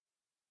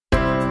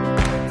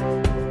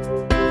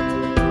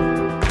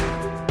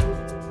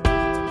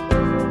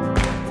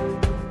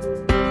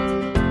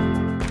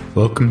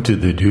Welcome to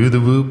the Do the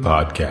Woo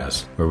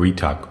podcast, where we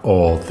talk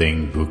all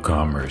things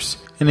WooCommerce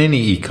and any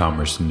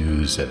e-commerce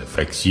news that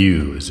affects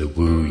you as a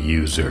Woo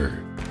user.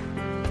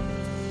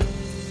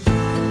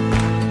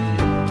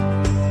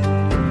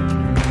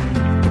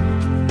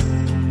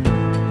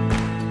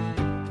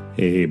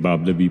 Hey,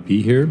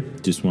 BobWP here.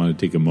 Just want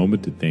to take a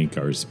moment to thank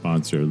our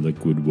sponsor,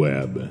 Liquid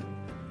Web.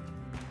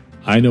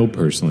 I know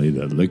personally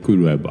that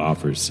Liquid Web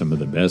offers some of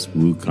the best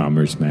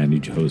WooCommerce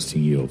managed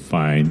hosting you'll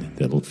find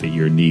that'll fit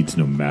your needs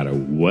no matter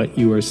what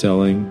you are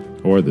selling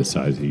or the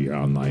size of your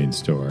online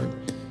store.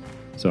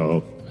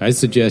 So I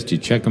suggest you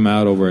check them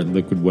out over at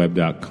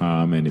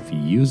liquidweb.com, and if you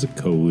use a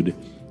code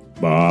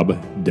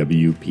BobWPWoo,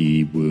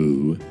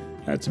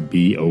 that's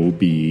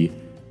BOBWPWOO,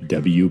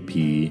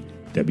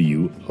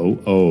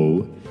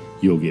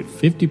 you'll get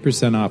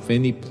 50% off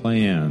any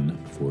plan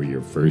for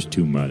your first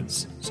 2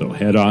 months. So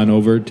head on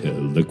over to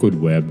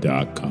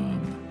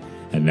liquidweb.com.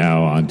 And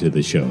now on to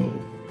the show.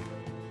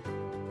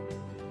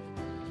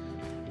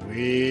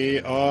 We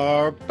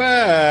are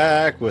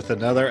back with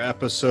another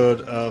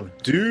episode of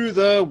Do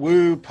the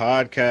Woo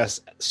podcast,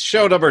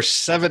 show number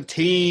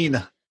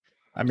 17.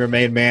 I'm your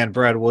main man,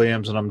 Brad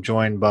Williams, and I'm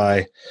joined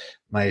by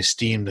my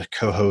esteemed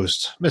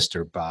co-host,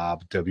 Mr.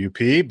 Bob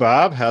WP.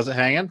 Bob, how's it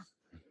hanging?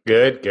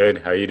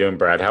 Good. How you doing,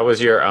 Brad? How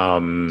was your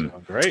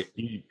great.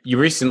 You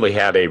recently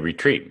had a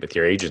retreat with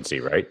your agency,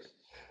 right?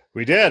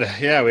 We did.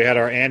 Yeah, we had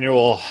our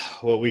annual,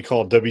 what we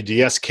call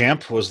WDS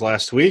camp, was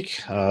last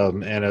week.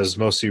 And as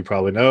most of you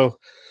probably know,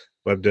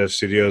 Web Dev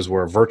Studios,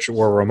 we're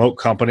a remote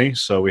company,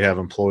 so we have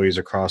employees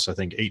across, I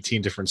think,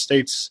 18 different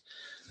states.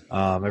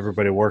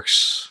 Everybody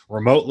works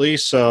remotely,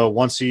 so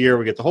once a year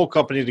we get the whole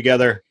company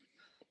together.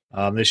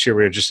 This year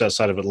we were just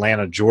outside of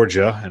Atlanta,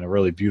 Georgia, in a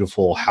really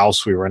beautiful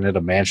house. We rented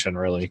a mansion,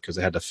 really, because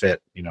it had to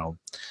fit,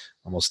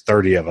 almost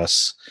 30 of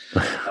us.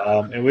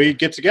 And we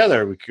get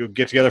together. We could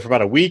get together for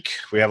about a week.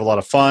 We have a lot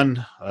of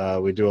fun.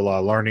 We do a lot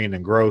of learning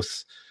and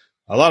growth.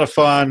 A lot of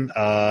fun.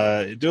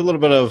 Do a little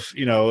bit of,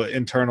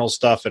 internal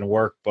stuff and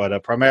work,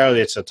 but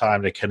primarily it's a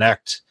time to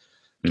connect,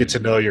 get to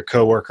know your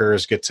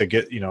coworkers, get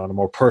on a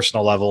more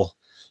personal level.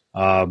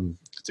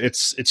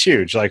 It's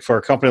huge. Like for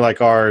a company like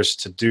ours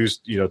to do,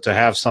 to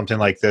have something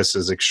like this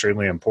is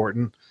extremely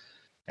important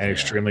and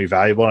extremely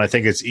valuable. And I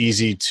think it's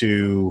easy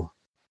to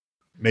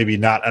maybe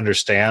not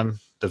understand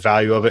the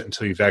value of it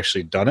until you've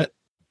actually done it.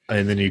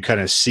 And then you kind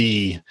of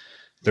see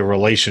the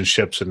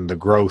relationships and the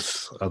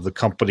growth of the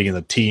company and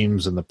the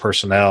teams and the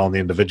personnel and the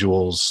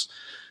individuals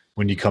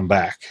when you come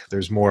back.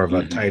 There's more of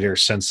a tighter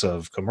sense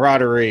of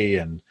camaraderie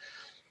and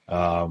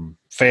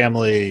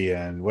family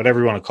and whatever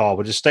you want to call it,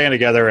 but just staying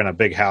together in a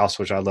big house,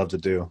 which I love to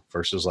do,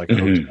 versus like a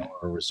hotel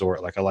or a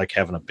resort. Like I like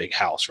having a big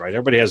house, right?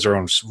 Everybody has their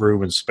own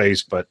room and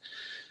space, but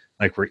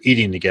like we're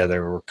eating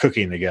together, we're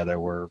cooking together,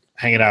 we're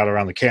hanging out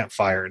around the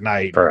campfire at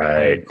night,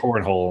 right?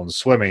 Cornhole and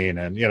swimming,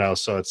 and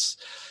so it's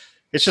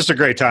just a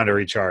great time to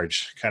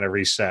recharge, kind of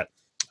reset.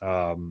 So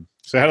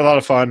I had a lot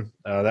of fun.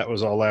 That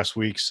was all last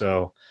week,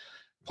 so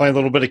playing a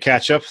little bit of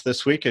catch up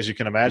this week, as you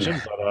can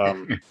imagine, but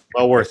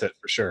well worth it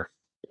for sure.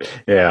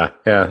 Yeah,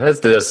 that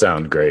does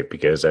sound great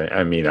because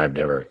I've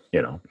never,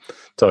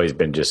 it's always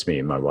been just me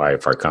and my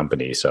wife, our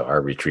company, so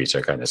our retreats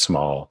are kind of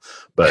small,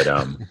 but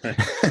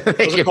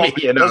those are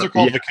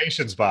called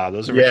vacations, Bob.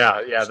 Those are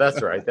yeah,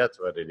 that's right, that's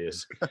what it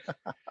is.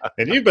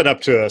 And you've been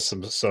up to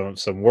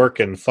some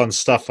work and fun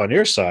stuff on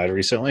your side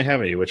recently,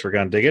 haven't you? Which we're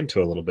going to dig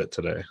into a little bit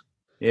today.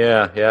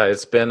 Yeah,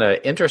 it's been an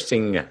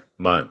interesting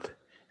month,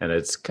 and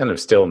it's kind of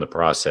still in the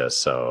process.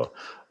 So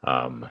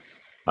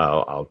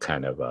I'll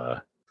kind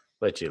of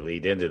let you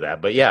lead into that.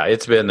 But yeah,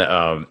 it's been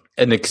an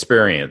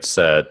experience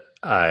that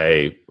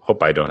I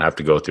hope I don't have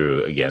to go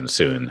through again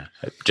soon,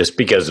 just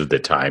because of the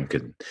time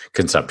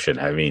consumption.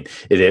 I mean,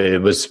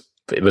 it was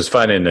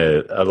fun in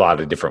a lot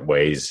of different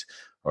ways,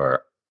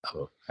 or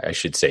I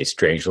should say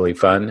strangely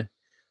fun.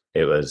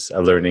 It was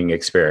a learning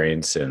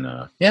experience, and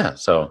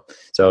so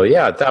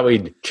I thought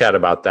we'd chat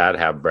about that,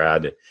 have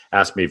Brad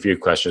ask me a few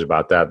questions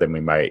about that, then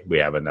we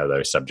have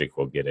another subject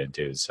we'll get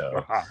into.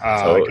 So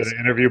I could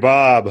interview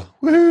Bob.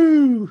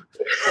 Woo!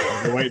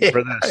 I'm waiting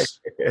for this.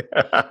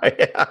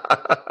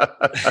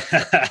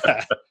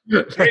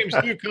 Dreams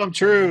do come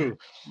true.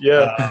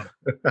 Yeah.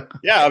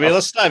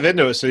 Let's dive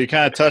into it. So you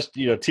kind of touched,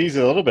 teased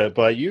it a little bit,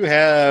 but you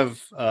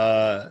have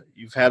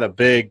you've had a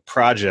big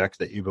project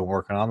that you've been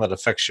working on that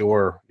affects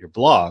your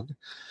blog,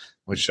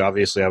 which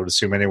obviously I would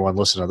assume anyone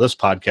listening to this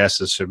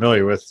podcast is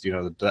familiar with,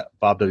 the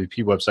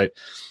BobWP website.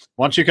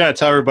 Why don't you kind of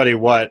tell everybody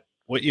what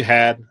you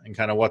had and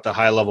kind of what the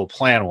high level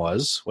plan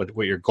was,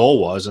 what your goal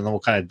was, and then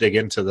we'll kind of dig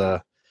into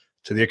the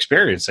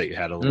experience that you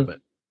had a little bit.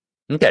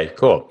 Okay,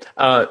 cool.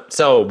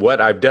 So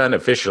what I've done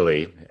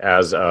officially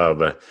as of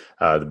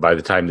by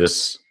the time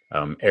this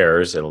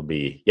airs, it'll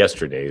be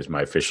yesterday is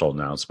my official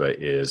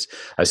announcement, is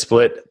I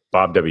split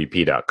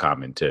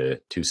BobWP.com into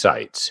two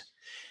sites.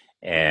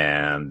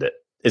 And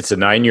it's a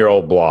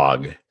 9-year-old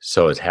blog,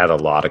 so it's had a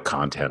lot of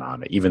content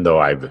on it, even though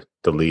I've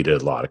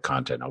deleted a lot of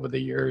content over the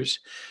years.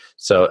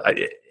 So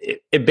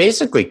it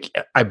basically,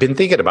 I've been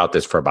thinking about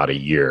this for about a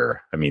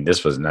year. I mean,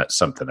 this was not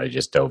something I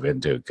just dove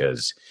into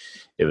because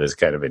it was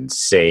kind of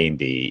insane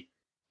to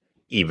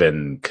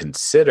even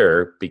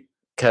consider,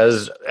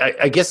 because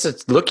I guess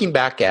it's looking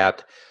back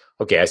at,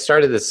 okay, I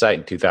started this site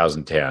in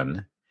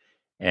 2010,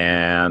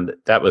 and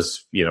that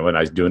was, when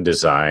I was doing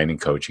design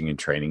and coaching and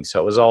training. So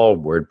it was all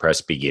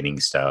WordPress beginning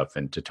stuff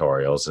and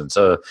tutorials. And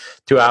so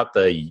throughout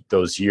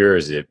those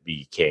years, it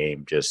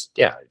became just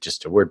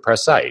a WordPress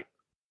site.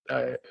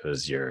 It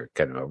was your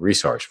kind of a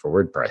resource for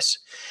WordPress.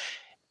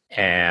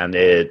 And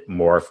it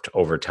morphed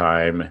over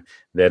time.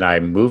 Then I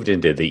moved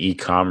into the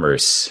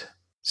e-commerce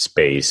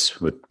space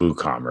with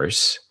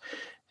WooCommerce.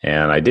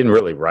 And I didn't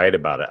really write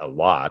about it a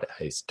lot.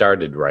 I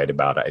started to write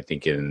about it, I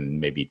think, in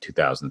maybe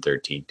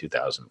 2013,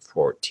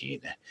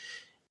 2014.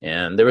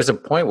 And there was a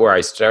point where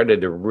I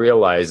started to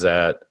realize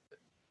that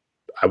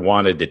I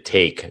wanted to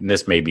take, and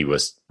this maybe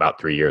was about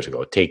 3 years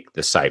ago, take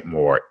the site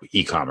more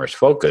e-commerce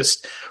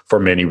focused for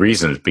many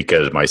reasons,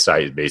 because my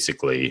site is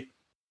basically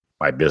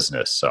my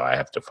business. So I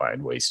have to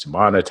find ways to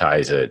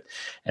monetize it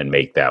and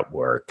make that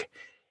work.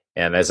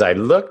 And as I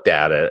looked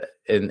at it,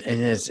 and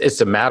it's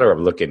a matter of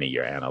looking at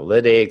your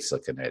analytics,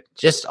 looking at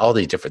just all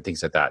these different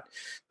things. I thought,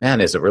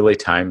 man, is it really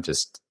time to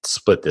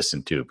split this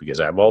in two?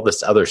 Because I have all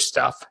this other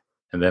stuff,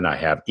 and then I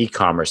have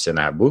e-commerce and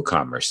I have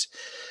WooCommerce.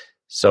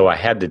 So I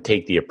had to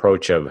take the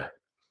approach of,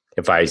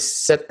 if I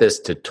set this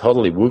to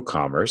totally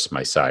WooCommerce,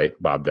 my site,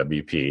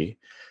 BobWP,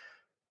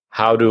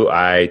 how do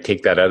I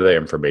take that other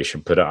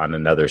information, put it on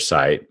another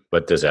site?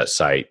 What is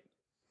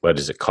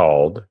it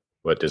called?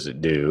 What does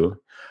it do?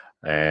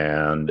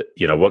 And,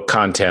 what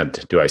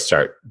content do I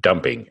start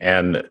dumping?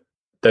 And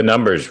the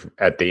numbers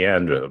at the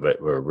end of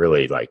it were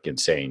really like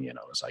insane.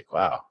 It's like,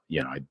 wow,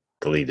 I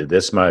deleted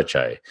this much.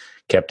 I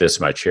kept this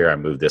much here. I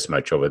moved this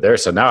much over there.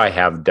 So now I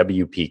have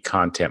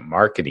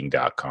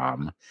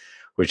WPContentMarketing.com,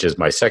 which is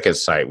my second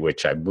site,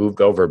 which I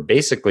moved over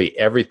basically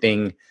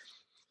everything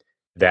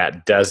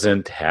that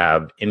doesn't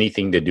have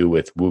anything to do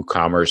with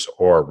WooCommerce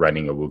or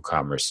running a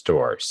WooCommerce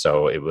store.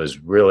 So it was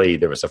really,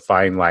 there was a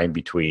fine line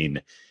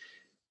between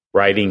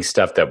writing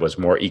stuff that was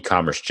more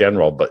e-commerce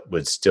general, but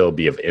would still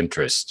be of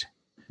interest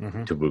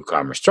to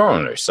WooCommerce store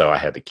owners. So I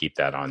had to keep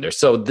that on there.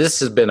 So this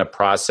has been a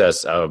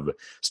process of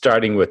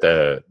starting with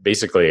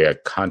basically a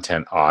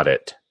content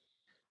audit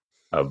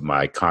of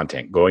my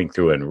content, going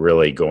through and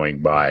really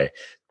going by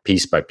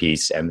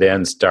piece, and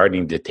then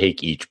starting to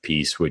take each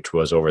piece, which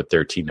was over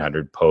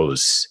 1,300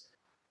 posts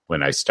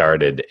when I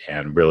started,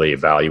 and really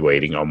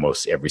evaluating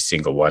almost every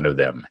single one of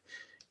them.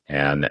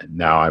 And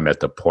now I'm at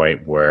the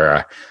point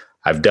where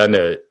I've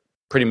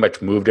pretty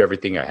much moved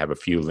everything. I have a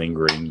few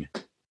lingering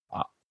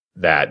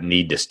that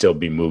need to still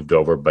be moved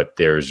over, but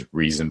there's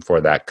reason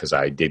for that, because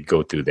I did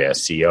go through the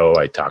SEO.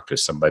 I talked to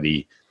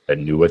somebody that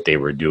knew what they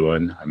were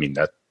doing. I mean,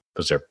 that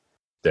was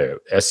the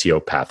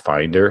SEO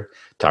Pathfinder.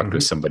 Talked to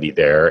somebody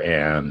there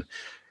and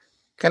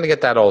kind of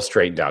get that all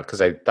straightened out,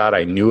 because I thought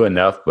I knew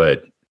enough,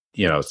 but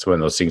it's one of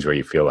those things where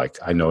you feel like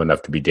I know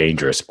enough to be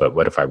dangerous, but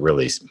what if I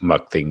really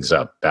muck things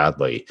up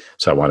badly?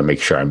 So I want to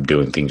make sure I'm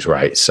doing things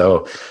right.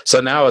 So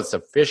now it's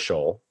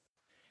official.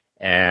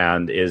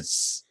 And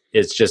it's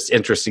just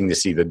interesting to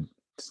see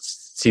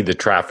the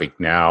traffic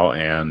now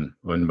and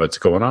what's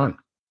going on.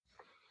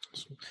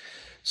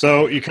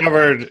 So you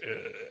covered,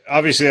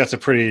 obviously it's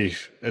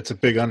a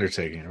big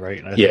undertaking, right?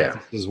 And I think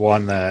this is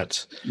one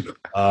that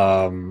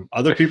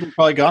other people have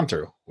probably gone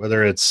through,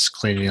 whether it's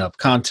cleaning up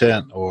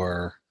content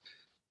or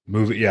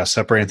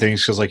separating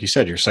things. Because like you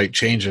said, your site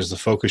changes, the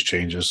focus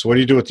changes. So what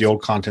do you do with the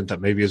old content that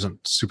maybe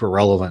isn't super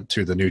relevant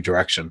to the new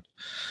direction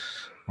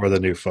or the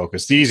new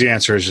focus? The easy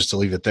answer is just to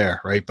leave it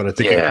there, right? But I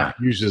think it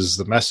confuses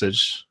the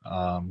message,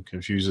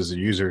 confuses the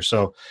user.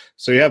 So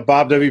you have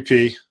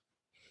BobWP,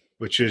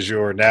 which is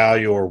your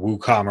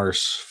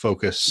WooCommerce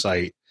focus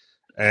site.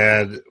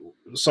 And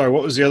sorry,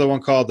 what was the other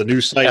one called? The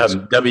new site?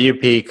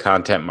 WP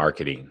Content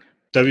Marketing.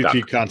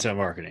 WP Content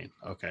Marketing.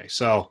 Okay.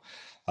 So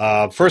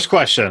first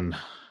question,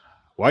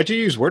 why'd you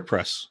use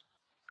WordPress?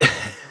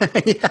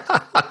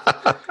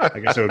 I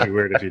guess it would be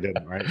weird if you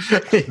didn't, right?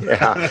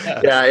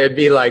 Yeah, it'd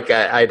be like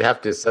I'd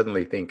have to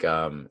suddenly think.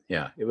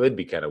 It would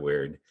be kind of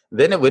weird.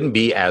 Then it wouldn't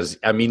be as.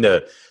 I mean,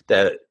 the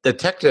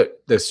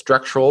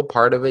structural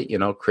part of it,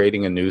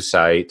 creating a new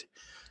site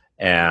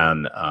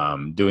and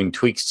doing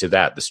tweaks to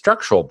that. The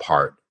structural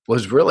part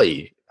was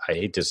really, I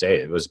hate to say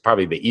it was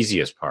probably the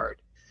easiest part,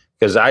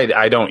 because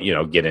I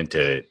don't get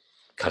into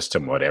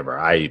custom whatever.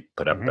 I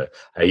put up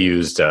I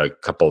used a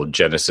couple of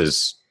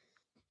Genesis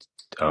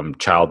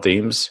child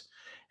themes,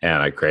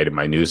 and I created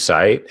my new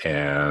site,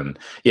 and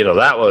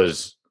that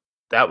was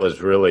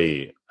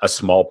really a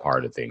small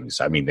part of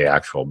things. I mean, the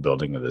actual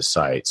building of the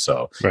site.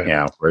 So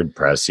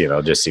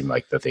WordPress, just seemed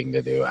like the thing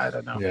to do. I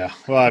don't know. Yeah.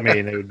 Well, I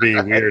mean, it would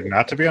be weird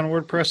not to be on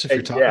WordPress if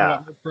you're talking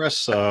about WordPress.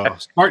 So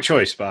smart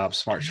choice, Bob.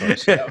 Smart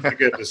choice. Yeah, a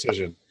good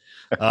decision.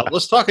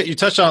 Let's talk. You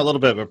touched on it a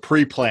little bit, but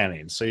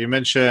pre-planning. So you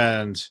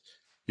mentioned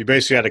you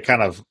basically had to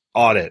kind of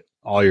audit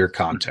all your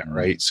content,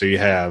 right? So you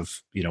have,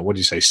 what do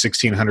you say,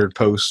 1,600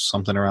 posts,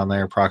 something around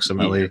there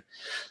approximately.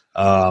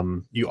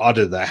 You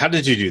audited that. How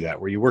did you do that?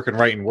 Were you working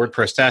right in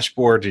WordPress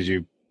dashboard? Did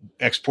you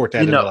export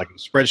that into like a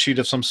spreadsheet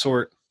of some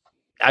sort?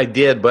 I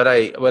did. What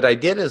I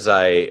did is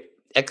I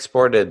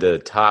exported the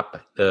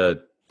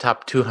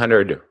top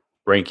 200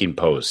 ranking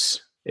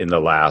posts in the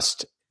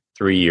last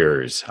 3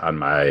 years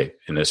in a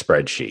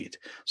spreadsheet.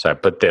 So I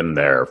put them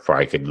there for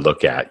I could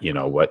look at,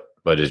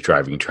 what is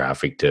driving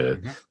traffic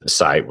to the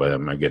site. What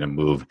am I going to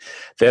move?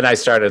 Then I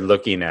started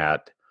looking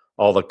at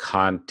all the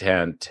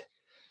content.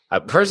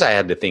 First, I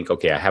had to think,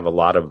 okay, I have a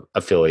lot of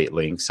affiliate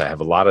links. I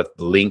have a lot of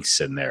links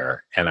in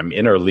there, and I'm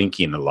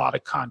interlinking a lot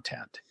of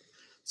content.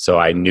 So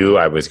I knew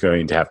I was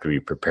going to have to be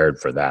prepared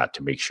for that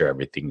to make sure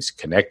everything's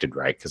connected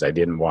right, because I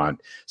didn't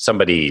want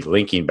somebody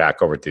linking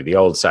back over to the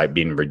old site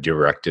being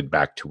redirected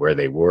back to where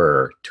they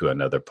were to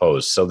another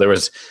post. So there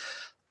was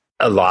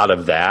a lot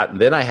of that.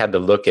 And then I had to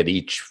look at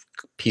each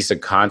piece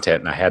of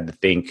content, and I had to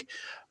think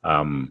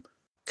kind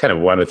of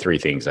one of three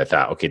things. I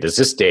thought, okay, does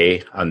this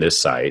stay on this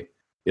site?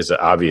 Is it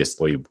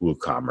obviously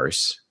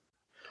WooCommerce?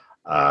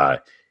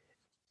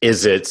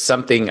 Is it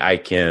something I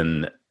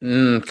can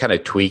kind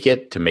of tweak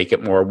it to make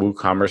it more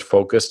WooCommerce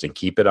focused and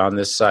keep it on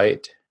this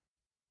site?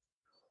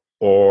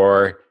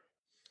 Or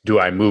do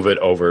I move it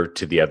over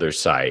to the other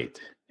site?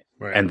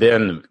 Right. And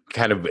then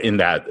kind of in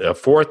that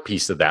fourth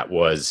piece of that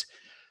was,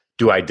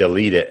 do I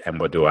delete it,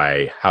 and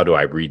how do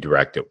I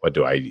redirect it? What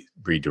do I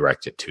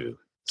redirect it to?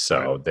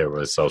 So There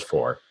was those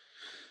four.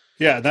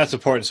 Yeah, that's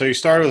important. So you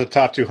started with the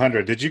top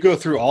 200. Did you go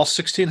through all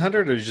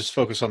 1,600, or did you just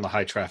focus on the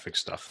high traffic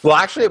stuff? Well,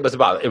 actually,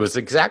 it was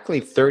exactly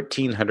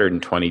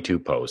 1,322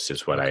 posts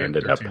is what I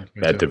ended up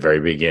at the very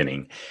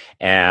beginning.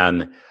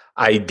 And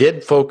I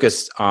did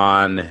focus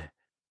on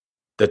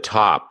the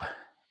top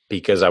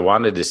because I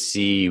wanted to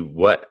see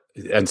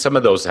and some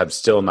of those have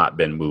still not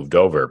been moved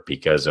over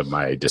because of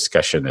my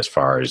discussion as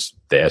far as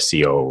the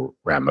SEO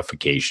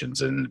ramifications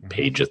and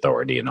page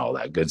authority and all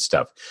that good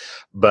stuff.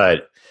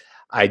 But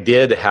I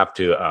did have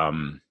to,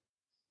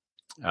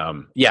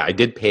 I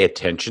did pay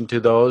attention to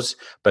those.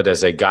 But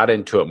as I got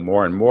into it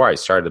more and more, I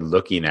started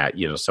looking at,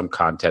 some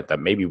content that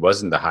maybe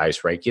wasn't the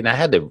highest ranking. I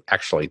had to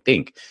actually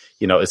think,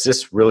 is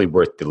this really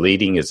worth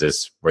deleting? Is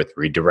this worth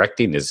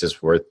redirecting? Is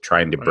this worth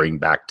trying to bring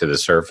back to the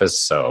surface?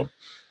 So,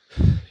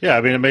 yeah,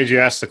 I mean, it made you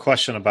ask the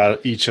question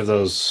about each of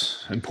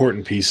those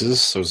important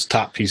pieces, those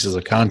top pieces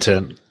of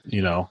content.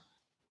 You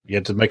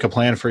had to make a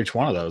plan for each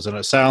one of those. And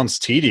it sounds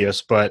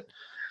tedious, but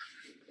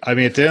I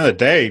mean, at the end of the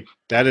day,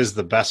 that is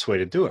the best way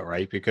to do it,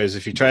 right? Because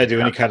if you try to do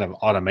any kind of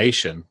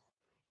automation,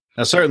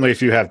 now certainly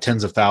if you have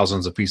tens of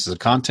thousands of pieces of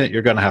content,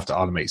 you're going to have to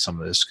automate some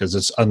of this because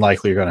it's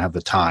unlikely you're going to have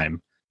the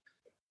time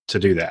to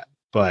do that.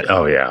 But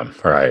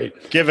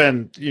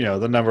given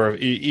the number of,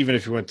 even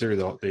if you went through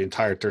the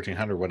entire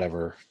 1,300,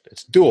 whatever,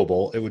 it's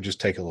doable. It would just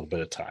take a little bit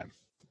of time.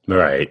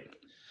 Right.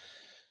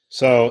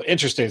 So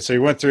interesting. So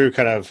you went through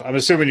kind of, I'm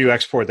assuming you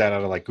export that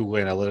out of like Google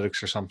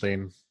Analytics or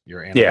something.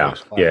 Your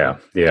analytics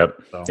platform.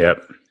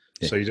 Yep.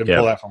 So you didn't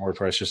pull that from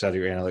WordPress, just out of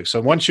your analytics.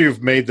 So once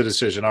you've made the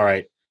decision, all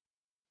right,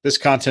 this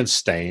content's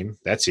staying,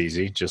 that's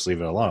easy. Just leave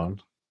it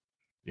alone,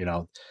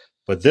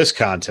 but this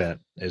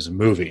content is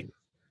moving,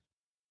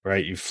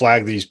 right? You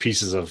flag these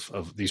pieces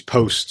of these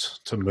posts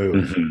to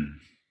move. Mm-hmm.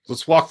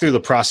 Let's walk through the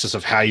process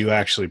of how you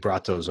actually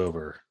brought those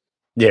over.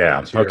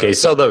 Yeah. Okay.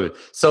 So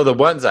the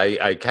ones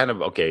I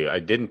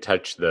didn't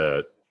touch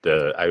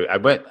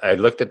I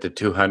looked at the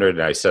 200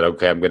 and I said,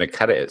 okay, I'm going to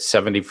cut it at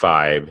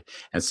 75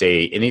 and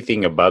say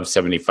anything above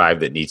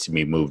 75 that needs to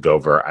be moved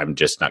over, I'm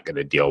just not going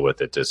to deal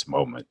with at this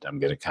moment. I'm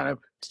going to kind of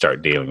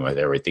start dealing with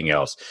everything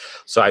else.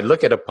 So I'd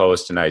look at a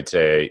post and I'd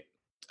say,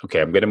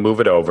 okay, I'm going to move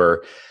it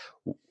over.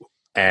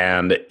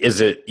 And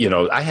is it,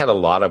 I had a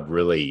lot of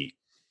really,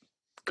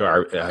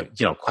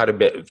 quite a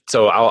bit.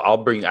 So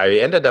I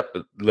ended up,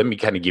 let me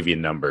kind of give you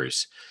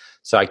numbers.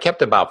 So I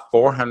kept about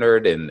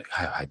 400, and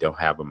I don't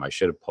have them. I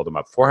should have pulled them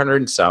up. 400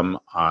 and some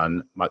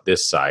on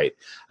this site.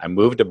 I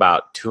moved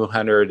about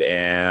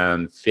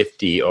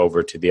 250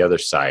 over to the other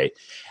site,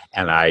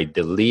 and I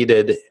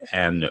deleted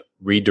and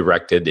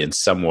redirected in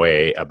some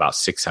way about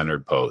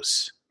 600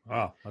 posts.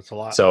 Wow, that's a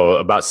lot. So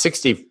about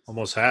 60%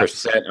 almost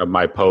half of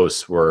my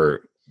posts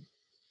were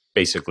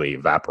basically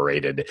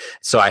evaporated.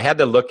 So I had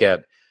to look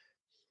at,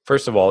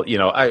 first of all,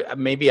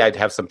 I'd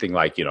have something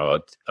like,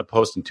 a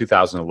post in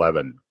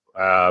 2011.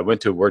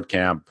 Went to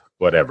WordCamp,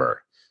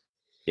 whatever.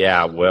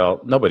 Yeah,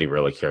 well, nobody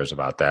really cares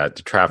about that.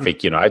 The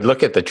traffic, I'd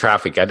look at the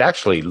traffic. I'd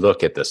actually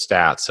look at the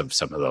stats of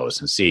some of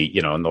those and see,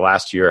 in the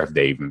last year, have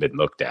they even been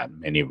looked at?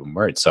 Many of them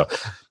weren't. So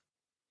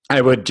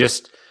I would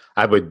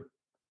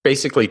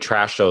basically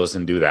trash those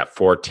and do that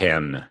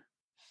 410,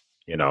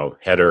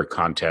 header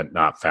content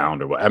not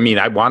found or what. I mean,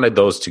 I wanted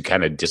those to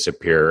kind of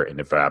disappear and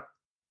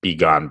be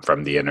gone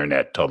from the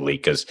internet totally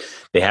because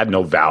they had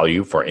no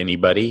value for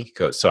anybody.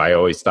 So I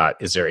always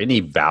thought, is there any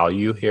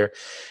value here?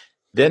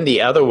 Then the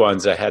other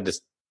ones I had to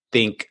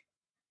think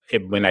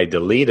when I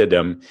deleted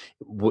them,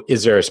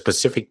 is there a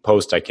specific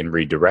post I can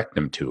redirect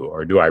them to?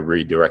 Or do I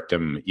redirect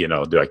them,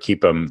 do I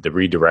keep them the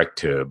redirect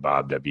to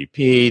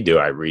BobWP? Do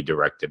I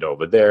redirect it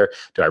over there?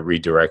 Do I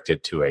redirect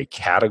it to a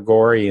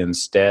category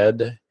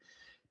instead?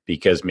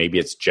 Because maybe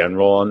it's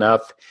general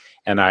enough.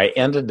 And I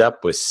ended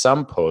up with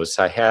some posts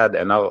I had,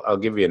 and I'll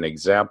give you an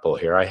example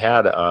here. I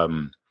had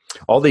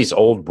all these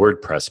old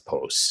WordPress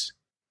posts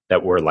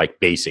that were like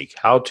basic,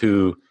 how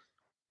to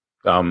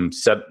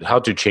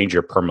change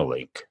your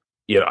permalink.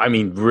 I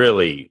mean,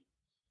 really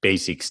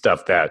basic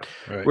stuff that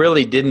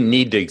really didn't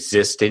need to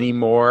exist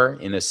anymore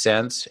in a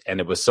sense. And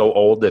it was so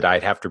old that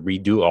I'd have to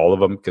redo all of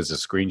them because the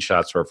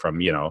screenshots were from,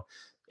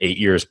 8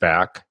 years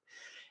back.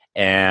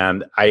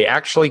 And I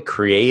actually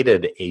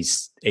created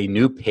a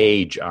new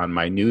page on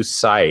my new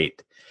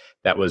site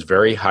that was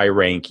very high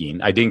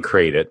ranking. I didn't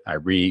create it. I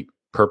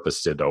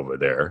repurposed it over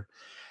there.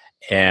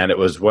 And it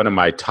was one of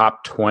my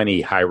top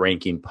 20 high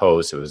ranking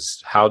posts. It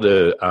was how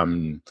to,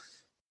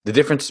 the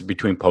difference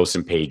between posts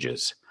and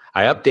pages.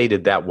 I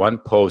updated that one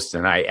post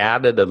and I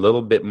added a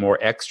little bit more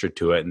extra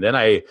to it. And then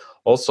I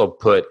also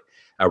put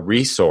a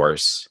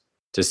resource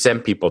to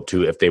send people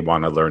to if they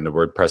want to learn the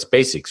WordPress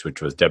basics,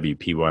 which was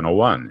WP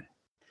 101.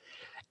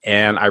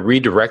 And I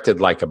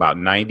redirected like about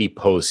 90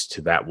 posts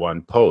to that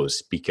one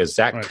post because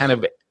that kind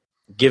of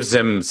gives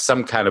them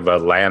some kind of a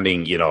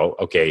landing,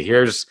 okay,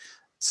 here's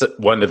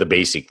one of the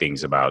basic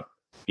things about,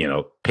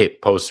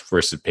 posts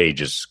versus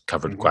pages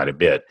covered quite a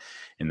bit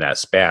in that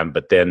span,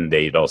 but then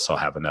they'd also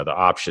have another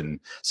option.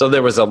 So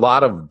there was a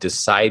lot of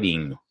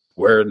deciding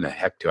where in the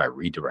heck do I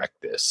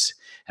redirect this?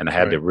 And I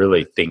had to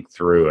really think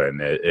through, and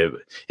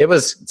it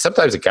was,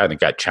 sometimes it kind of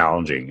got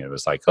challenging. It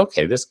was like,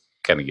 okay, this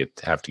kind of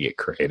have to get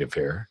creative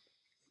here.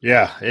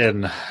 Yeah,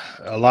 and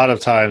a lot of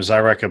times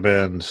I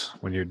recommend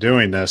when you're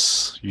doing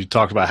this, you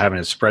talked about having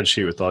a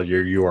spreadsheet with all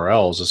your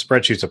URLs. A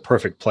spreadsheet's a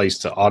perfect place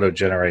to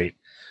auto-generate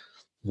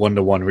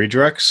one-to-one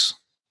redirects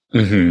for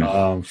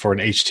an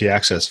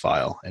htaccess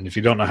file. And if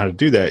you don't know how to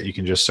do that, you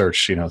can just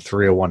search,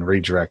 301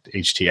 redirect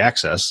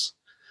htaccess.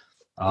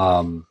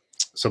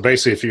 So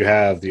basically, if you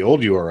have the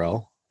old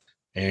URL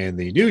and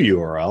the new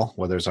URL,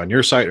 whether it's on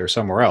your site or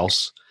somewhere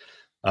else,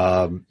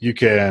 you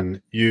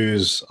can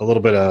use a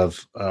little bit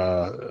of,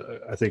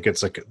 I think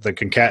it's like the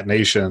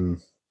concatenation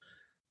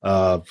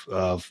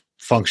of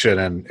function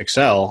in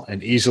Excel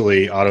and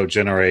easily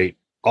auto-generate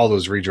all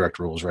those redirect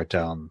rules right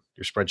down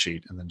your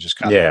spreadsheet and then just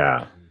copy.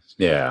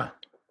 Yeah.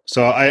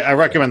 So I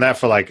recommend that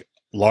for like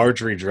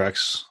large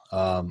redirects.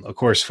 Of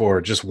course,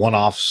 for just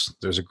one-offs,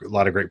 there's a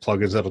lot of great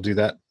plugins that'll do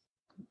that.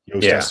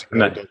 Does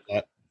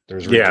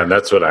that.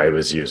 That's what I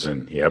was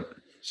using. Yep.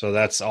 So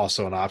that's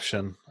also an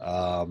option.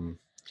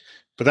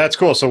 But that's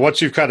cool. So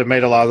once you've kind of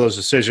made a lot of those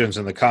decisions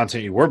and the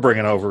content you were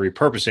bringing over,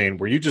 repurposing,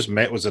 were you just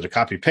was it a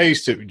copy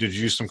paste? Did you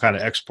use some kind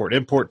of export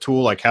import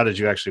tool? Like how did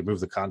you actually move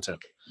the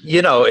content?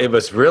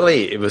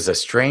 It was a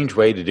strange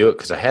way to do it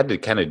because I had to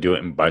kind of do it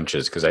in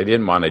bunches because I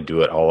didn't want to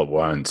do it all at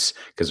once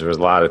because there was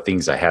a lot of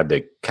things I had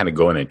to kind of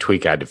go in and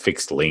tweak. I had to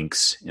fix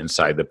links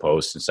inside the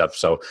post and stuff.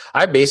 So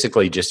I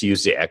basically just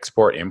used the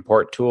export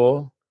import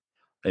tool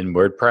in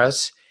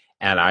WordPress,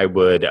 and I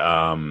would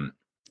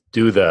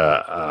do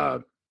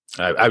the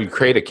I would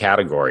create a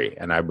category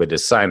and I would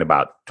assign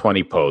about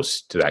 20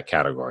 posts to that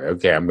category.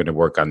 Okay, I'm going to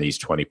work on these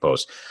 20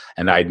 posts,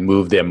 and I'd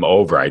move them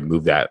over.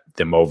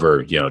 Them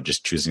over,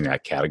 just choosing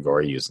that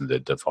category using the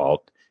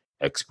default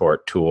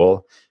export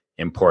tool,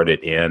 import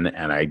it in,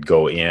 and I'd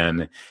go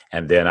in,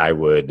 and then I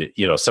would,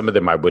 some of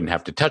them I wouldn't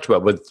have to touch.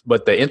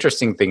 But the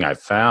interesting thing I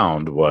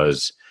found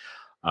was,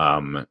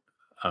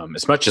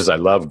 as much as I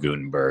love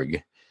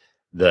Gutenberg,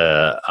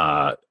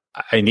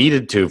 I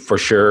needed to, for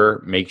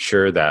sure, make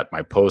sure that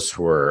my posts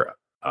were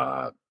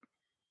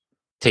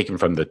taken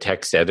from the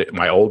text edit,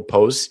 my old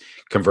posts,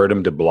 convert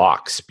them to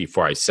blocks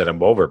before I sent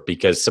them over.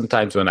 Because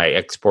sometimes when I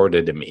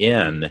exported them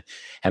in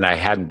and I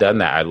hadn't done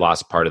that, I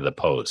lost part of the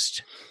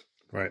post.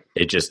 Right.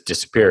 It just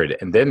disappeared.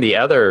 And then the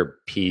other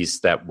piece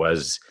that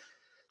was,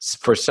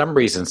 for some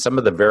reason, some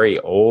of the very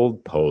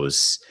old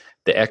posts,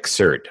 the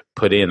excerpt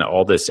put in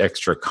all this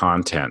extra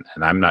content,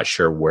 and I'm not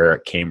sure where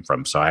it came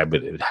from. So I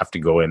would have to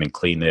go in and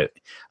clean it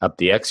up,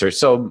 the excerpt.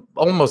 So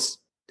almost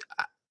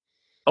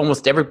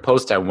every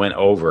post I went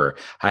over,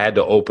 I had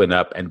to open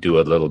up and do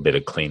a little bit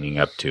of cleaning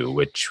up to,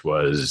 which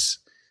was,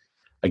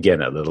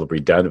 again, a little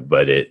redundant,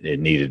 but it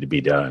needed to be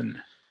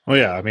done. Well,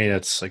 yeah. I mean,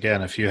 it's,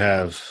 again, if you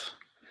have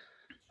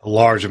a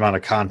large amount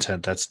of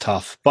content, that's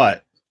tough.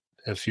 But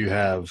if you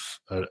have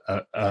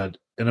an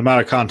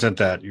amount of content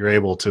that you're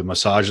able to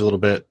massage a little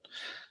bit,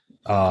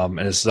 and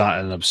it's not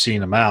an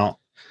obscene amount,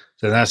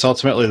 then that's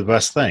ultimately the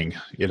best thing,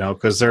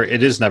 because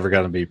it is never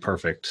going to be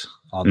perfect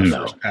on the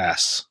first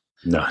pass.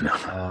 No.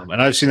 And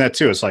I've seen that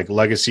too. It's like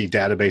legacy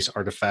database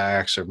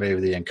artifacts, or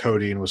maybe the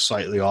encoding was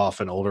slightly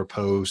off an older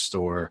post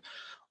or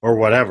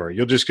whatever.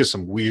 You'll just get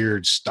some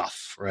weird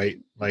stuff, right?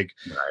 Like,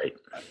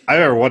 I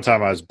remember one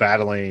time I was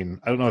battling,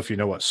 I don't know if you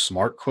know what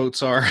smart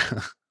quotes are.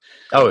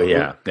 Oh,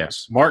 yeah.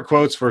 Smart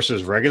quotes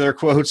versus regular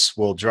quotes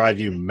will drive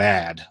you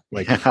mad.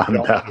 Like, you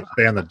don't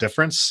understand the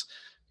difference,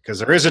 because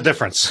there is a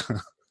difference.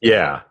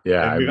 Yeah. I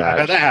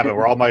had that happen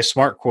where all my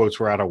smart quotes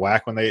were out of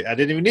whack when I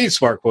didn't even need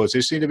smart quotes. They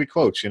just need to be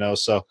quotes,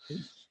 So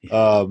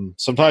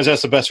sometimes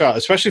that's the best route,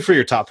 especially for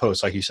your top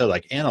posts. Like you said,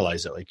 like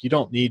analyze it. Like you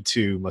don't need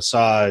to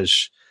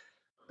massage,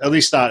 at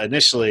least not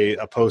initially,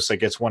 a post that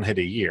gets one hit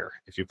a year.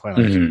 If you plan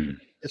on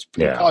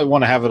you probably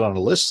want to have it on a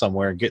list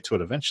somewhere and get to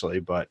it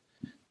eventually, but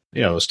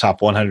those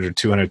top 100,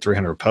 200,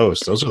 300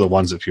 posts, those are the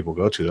ones that people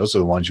go to. Those are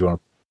the ones you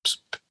want to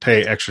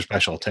pay extra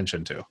special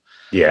attention to.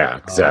 Yeah,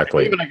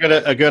 exactly. Even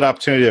a good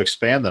opportunity to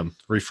expand them,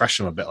 refresh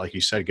them a bit, like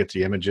you said, get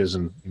the images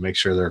and make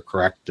sure they're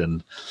correct,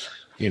 and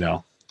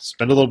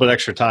spend a little bit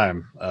extra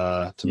time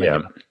to make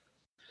it.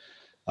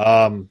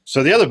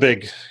 So the other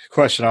big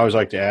question I always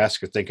like to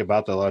ask or think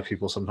about that a lot of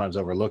people sometimes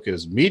overlook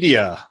is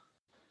media.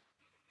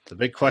 The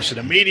big question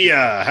of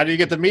media. How do you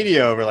get the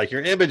media over? Like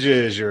your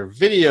images, your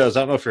videos.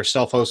 I don't know if you're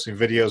self-hosting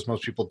videos.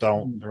 Most people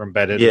don't. They're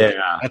embedded.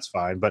 Yeah. That's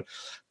fine. But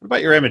what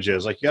about your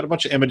images? Like you got a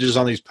bunch of images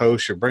on these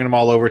posts. You're bringing them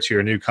all over to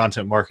your new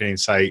content marketing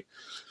site.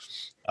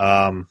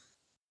 So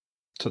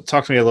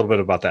talk to me a little bit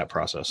about that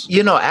process.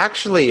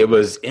 Actually, it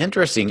was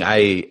interesting.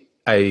 I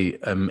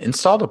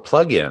installed a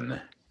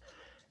plugin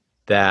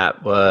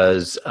that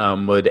was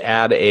would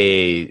add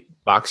a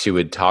box you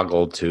would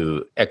toggle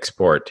to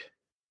export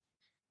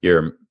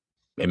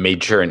and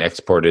made sure and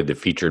exported the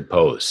featured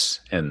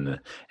posts and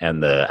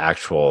the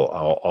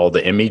actual all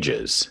the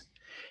images.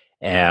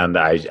 And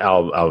I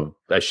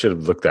should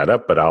have looked that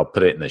up, but I'll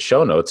put it in the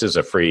show notes. It's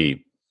a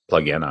free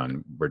plugin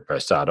on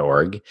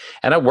WordPress.org,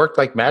 and it worked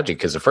like magic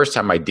because the first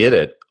time I did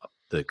it,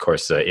 of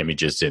course, the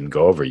images didn't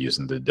go over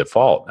using the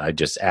default. I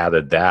just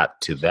added that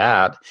to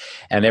that,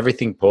 and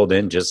everything pulled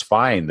in just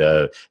fine.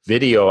 The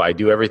video, I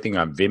do everything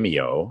on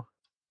Vimeo.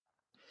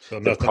 So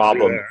the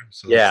problem,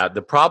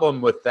 the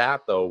problem with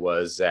that though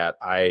was that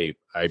I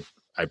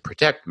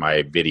protect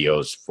my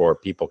videos for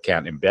people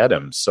can't embed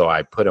them, so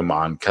I put them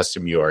on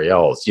custom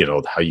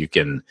URLs. How you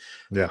can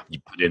you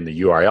put in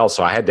the URL.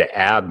 So I had to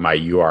add my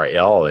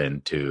URL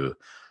into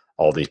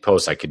all these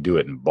posts. I could do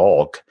it in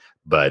bulk,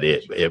 but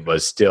it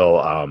was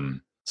still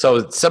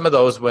so some of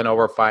those went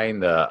over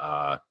fine.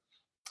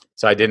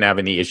 So I didn't have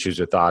any issues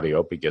with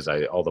audio because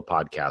all the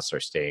podcasts are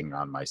staying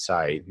on my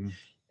site,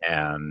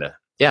 and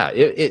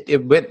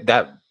it went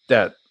that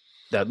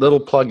little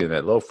plugin,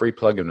 that little free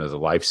plugin was a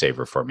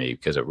lifesaver for me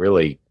because it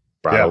really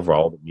brought over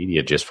all the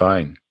media just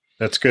fine.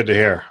 That's good to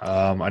hear.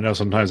 I know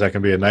sometimes that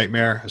can be a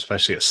nightmare,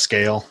 especially at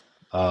scale.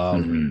 But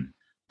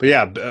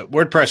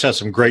WordPress has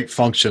some great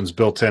functions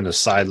built in to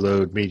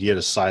sideload media, to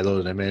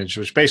sideload an image,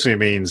 which basically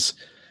means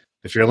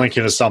if you're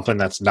linking to something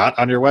that's not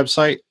on your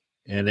website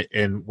and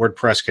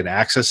WordPress can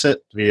access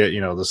it via,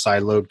 the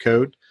sideload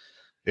code,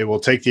 it will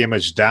take the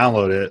image,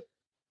 download it,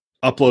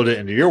 upload it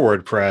into your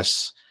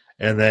WordPress,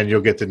 and then you'll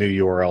get the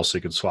new URL so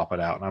you can swap it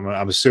out. And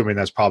I'm assuming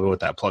that's probably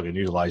what that plugin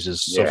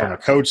utilizes. So from a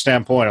code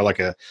standpoint or like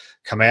a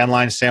command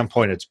line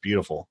standpoint, it's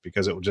beautiful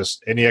because it will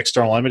just, any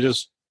external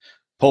images,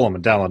 pull them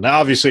and download.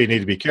 Now, obviously, you need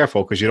to be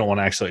careful because you don't want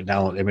to accidentally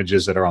download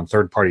images that are on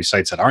third-party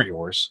sites that aren't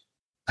yours,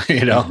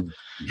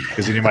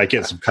 because then you might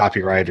get some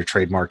copyright or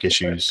trademark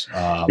issues.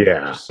 So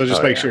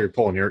just make sure you're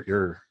pulling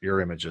your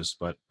images.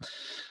 But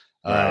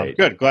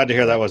good. Glad to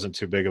hear that wasn't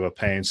too big of a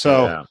pain.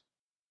 So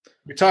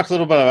we talked a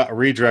little bit about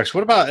redirects.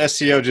 What about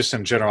SEO just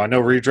in general? I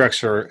know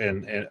redirects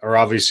are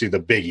obviously the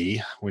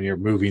biggie when you're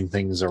moving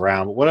things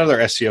around. But what other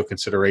SEO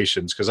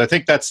considerations? Because I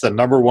think that's the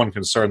number one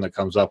concern that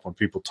comes up when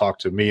people talk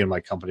to me and my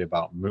company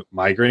about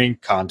migrating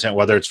content,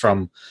 whether it's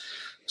from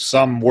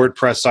some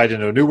WordPress site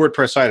into a new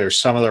WordPress site or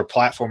some other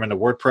platform into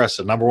WordPress.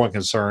 The number one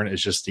concern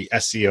is just the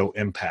SEO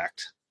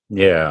impact.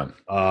 And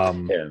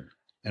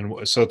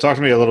so talk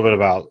to me a little bit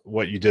about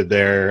what you did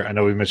there. I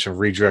know we mentioned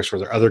redirects. Were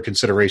there other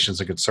considerations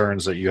and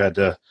concerns that you had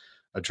to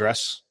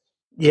address?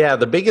 Yeah,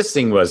 the biggest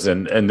thing was,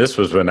 and this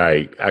was when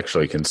I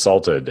actually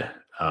consulted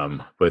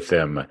with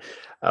them,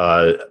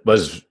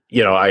 was,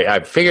 I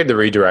figured the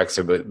redirects,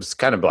 it was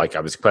kind of like I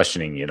was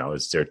questioning,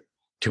 is there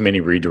too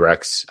many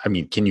redirects? I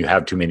mean, can you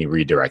have too many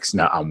redirects,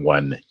 not on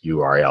one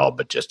URL,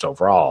 but just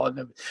overall?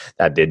 And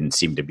that didn't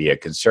seem to be a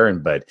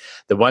concern. But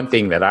the one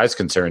thing that I was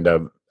concerned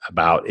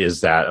about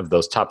is that of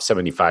those top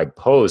 75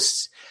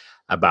 posts,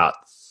 about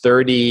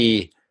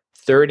 30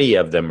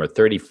 of them or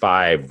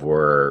 35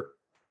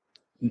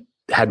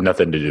 had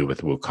nothing to do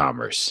with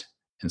WooCommerce.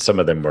 And some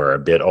of them were a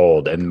bit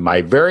old. And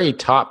my very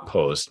top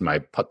post,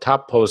 that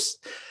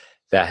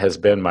has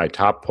been my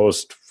top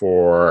post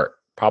for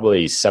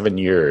probably 7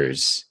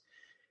 years,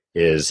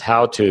 is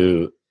how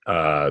to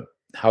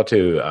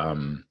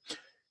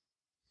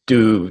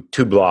do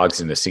 2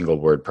 blogs in a single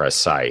WordPress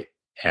site.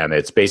 And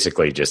it's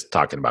basically just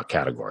talking about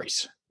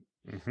categories.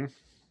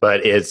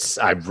 But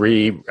I've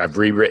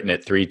rewritten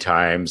it 3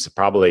 times,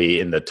 probably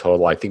in the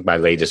total. I think my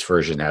latest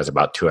version has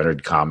about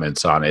 200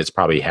 comments on it. It's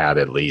probably had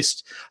at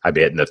least, I've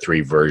hit in the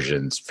 3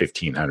 versions,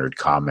 1,500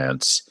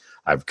 comments.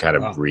 I've kind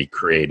of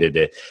recreated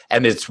it.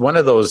 And it's one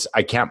of those,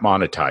 I can't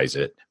monetize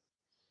it.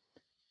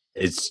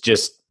 It's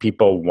just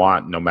people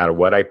want, no matter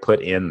what I put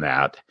in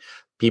that,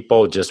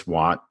 people just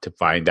want to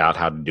find out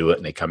how to do it.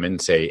 And they come in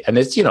and say, and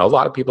it's, a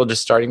lot of people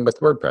just starting with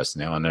WordPress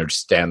now and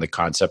understand the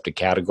concept of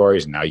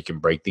categories. And now you can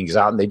break things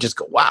out and they just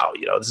go, wow,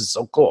 this is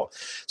so cool.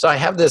 So I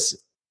have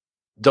this,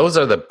 those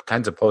are the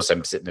kinds of posts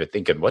I'm sitting there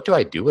thinking, what do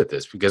I do with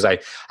this? Because I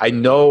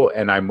know,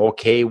 and I'm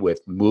okay with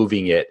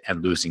moving it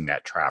and losing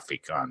that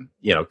traffic on,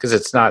 because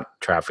it's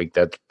not traffic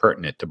that's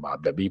pertinent to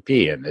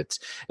BobWP. And it's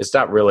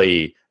not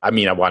really, I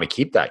want to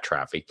keep that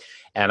traffic.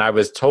 And I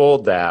was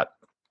told that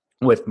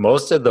with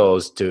most of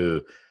those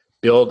to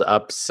build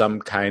up some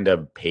kind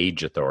of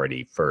page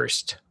authority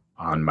first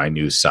on my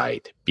new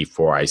site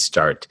before I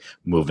start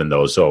moving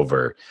those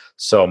over.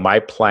 So my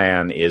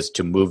plan is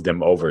to move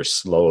them over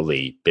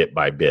slowly, bit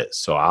by bit.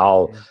 So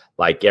I'll,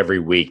 like every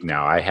week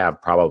now, I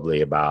have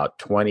probably about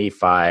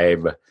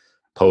 25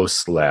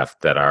 posts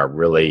left that are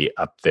really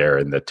up there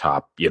in the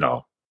top,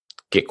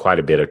 get quite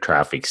a bit of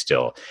traffic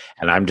still.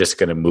 And I'm just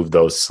going to move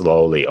those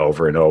slowly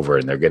over and over.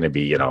 And they're going to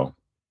be,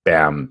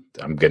 bam,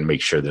 I'm going to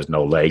make sure there's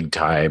no lag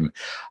time.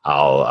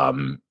 I'll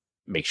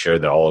make sure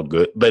they're all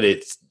good. But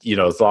it's,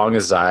 as long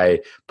as I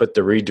put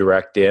the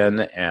redirect in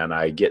and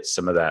I get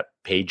some of that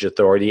page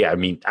authority, I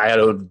mean, I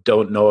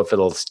don't know if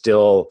it'll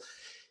still,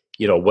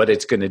 what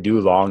it's going to do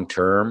long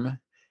term.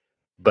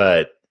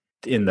 But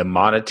in the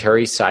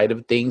monetary side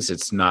of things,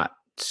 it's not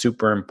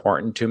super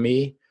important to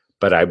me.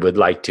 But I would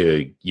like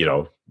to,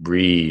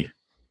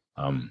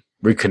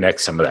 reconnect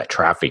some of that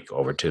traffic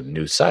over to the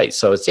new site.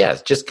 So it's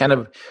just kind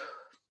of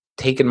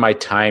taking my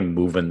time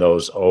moving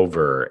those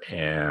over,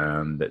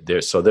 and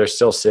they're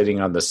still sitting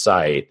on the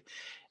site,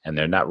 and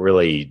they're not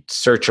really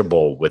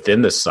searchable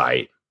within the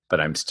site, but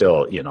I'm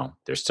still,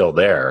 they're still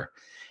there,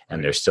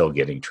 and they're still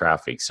getting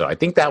traffic. So I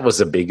think that was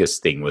the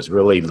biggest thing, was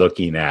really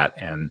looking at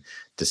and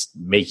just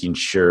making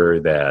sure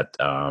that,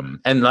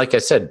 and like I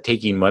said,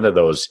 taking one of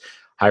those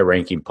high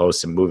ranking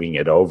posts and moving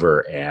it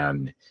over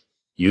and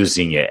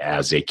using it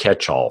as a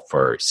catch-all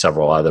for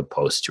several other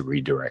posts to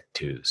redirect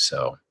to.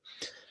 So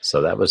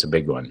that was a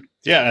big one.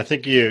 Yeah, I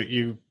think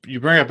you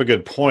bring up a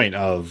good point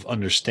of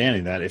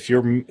understanding that if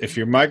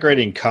you're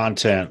migrating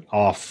content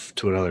off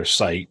to another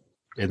site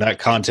and that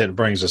content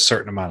brings a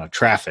certain amount of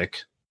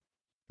traffic,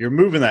 you're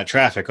moving that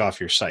traffic off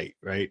your site,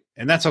 right?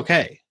 And that's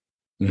okay.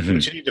 Mm-hmm.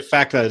 But you need to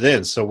factor that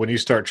in. So when you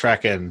start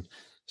tracking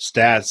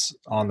stats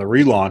on the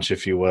relaunch,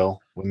 if you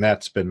will, when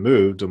that's been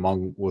moved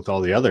with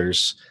all the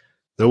others,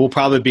 there will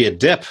probably be a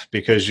dip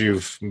because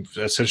you've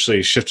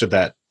essentially shifted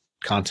that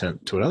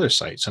content to another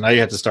site. So now you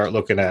have to start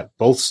looking at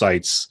both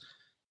sites'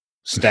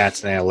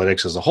 stats and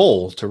analytics as a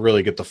whole to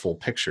really get the full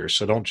picture.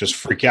 So don't just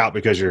freak out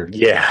because your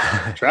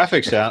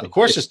traffic's down. Of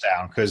course it's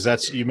down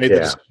because you made the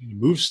decision to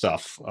move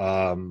stuff.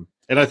 And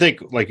I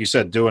think, like you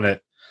said, doing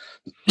it,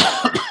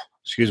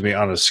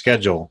 on a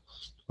schedule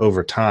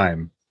over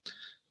time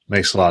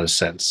makes a lot of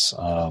sense.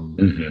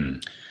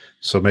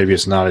 So maybe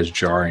it's not as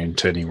jarring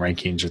to any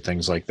rankings or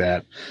things like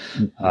that.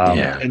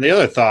 And the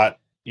other thought,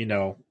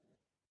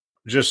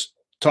 just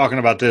talking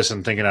about this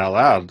and thinking out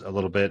loud a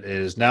little bit,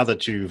 is now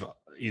that you've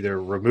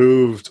either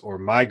removed or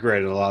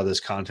migrated a lot of this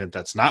content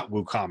that's not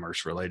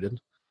WooCommerce related,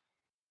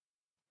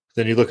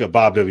 then you look at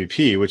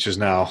BobWP, which is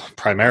now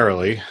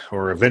primarily,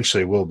 or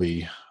eventually will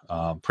be,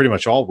 pretty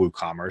much all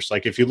WooCommerce.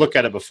 Like if you look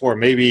at it before,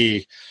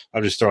 maybe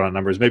I'm just throwing out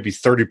numbers, maybe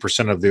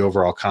 30% of the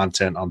overall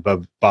content on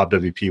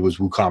BobWP was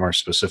WooCommerce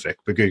specific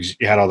because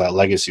you had all that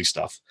legacy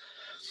stuff.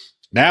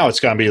 Now it's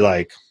going to be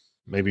like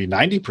maybe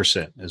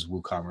 90% is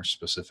WooCommerce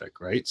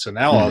specific, right? So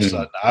now all of a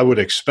sudden I would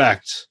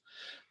expect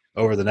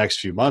over the next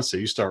few months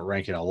that you start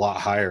ranking a lot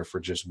higher for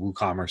just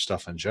WooCommerce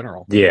stuff in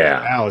general.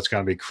 Yeah. Now it's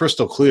going to be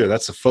crystal clear.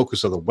 That's the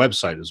focus of the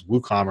website, is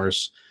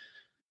WooCommerce,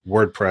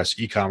 WordPress,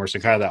 e-commerce,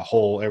 and kind of that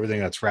whole, everything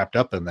that's wrapped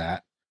up in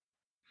that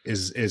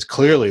is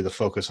clearly the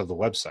focus of the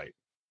website.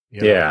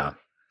 Yeah.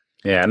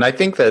 And I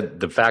think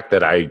that the fact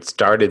that I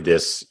started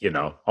this,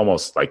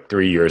 almost like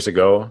 3 years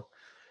ago,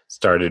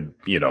 started,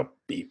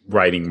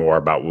 writing more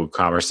about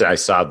WooCommerce. I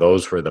saw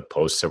those were the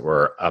posts that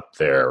were up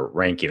there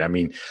ranking. I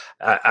mean,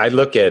 I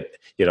look at,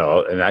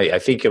 and I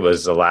think it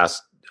was the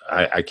last,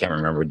 I can't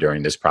remember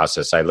during this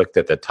process, I looked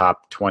at the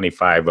top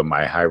 25 of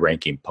my high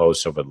ranking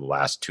posts over the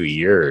last 2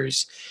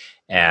 years,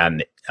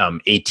 and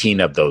 18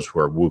 of those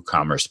were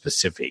WooCommerce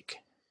specific.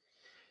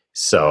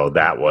 So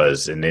that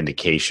was an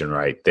indication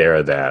right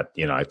there that,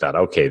 I thought,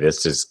 okay,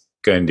 this is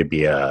going to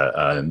be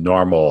a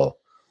normal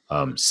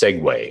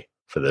segue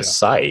for the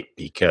site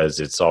because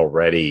it's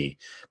already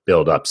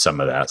built up some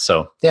of that.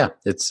 So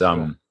it's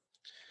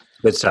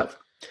good stuff.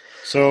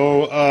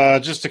 So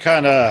just to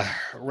kind of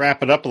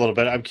wrap it up a little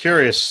bit, I'm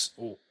curious,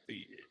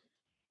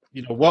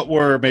 what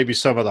were maybe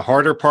some of the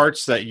harder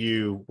parts that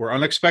you were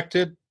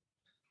unexpected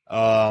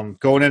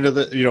going into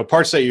the,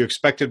 parts that you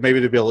expected maybe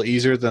to be a little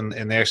easier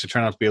and they actually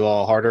turned out to be a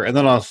little harder. And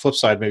then on the flip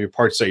side, maybe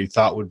parts that you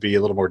thought would be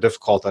a little more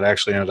difficult that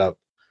actually ended up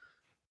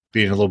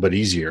being a little bit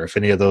easier. If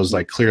any of those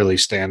like clearly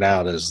stand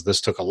out as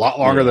this took a lot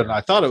longer than I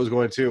thought it was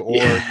going to, or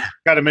you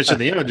got to mention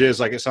the images,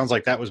 like it sounds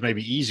like that was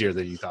maybe easier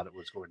than you thought it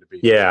was going to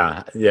be.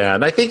 Yeah.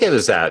 And I think it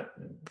was that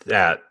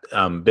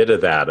bit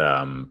of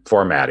that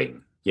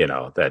formatting,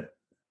 that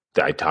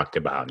I talked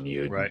about and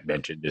you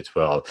mentioned as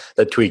well,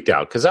 that tweaked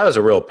out, because that was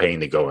a real pain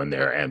to go in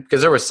there. And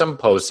because there were some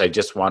posts I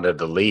just wanted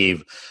to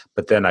leave,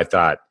 but then I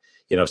thought,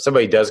 if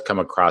somebody does come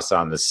across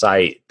on the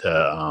site,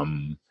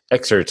 the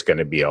excerpt's going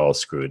to be all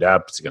screwed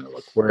up. It's going to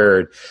look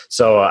weird.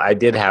 So I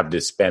did have to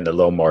spend a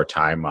little more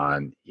time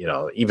on,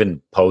 even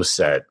posts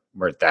that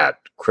weren't that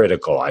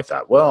critical. I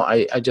thought, well,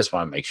 I just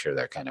want to make sure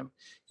they're kind of,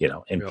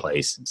 in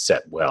place and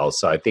set well.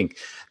 So I think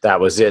that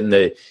was it. And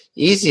the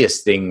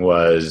easiest thing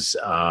was,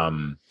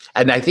 and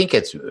I think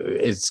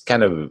it's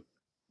kind of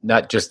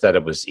not just that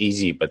it was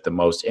easy, but the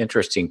most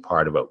interesting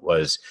part of it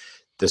was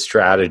the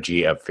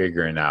strategy of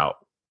figuring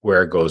out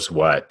what goes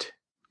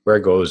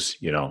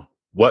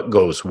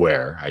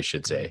where, I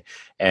should say,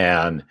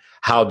 and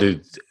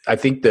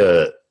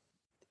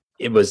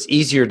it was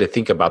easier to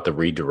think about the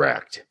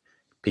redirect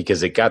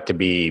because it got to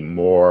be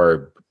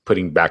more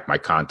putting back my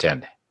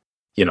content,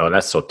 and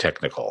that's so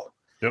technical.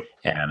 Yep.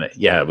 And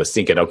I was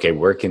thinking, okay,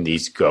 where can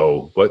these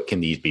go? What can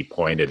these be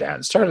pointed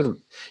at? And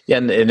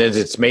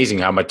it's amazing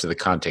how much of the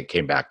content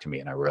came back to me.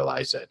 And I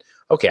realized that,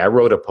 okay, I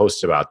wrote a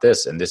post about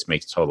this and this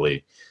makes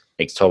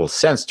total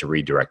sense to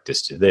redirect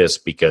this to this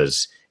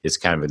because it's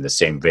kind of in the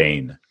same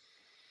vein.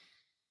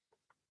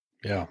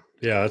 Yeah,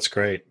 that's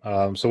great.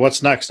 So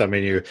what's next? I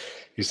mean,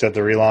 you said the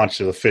relaunch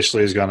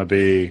officially is going to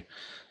be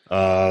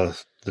the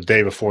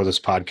day before this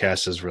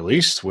podcast is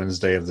released,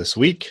 Wednesday of this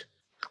week.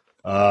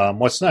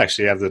 What's next?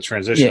 You have the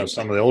transition of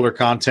some of the older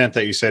content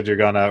that you said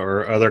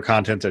or other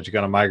content that you're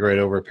gonna migrate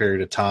over a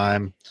period of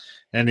time.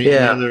 Any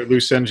other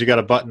loose ends you got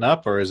to button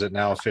up, or is it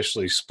now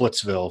officially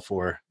Splitsville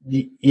for?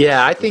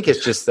 Yeah, I think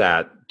it's just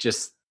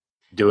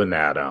doing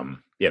that.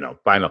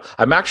 Final.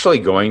 I'm actually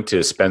going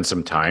to spend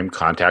some time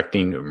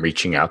contacting and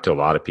reaching out to a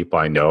lot of people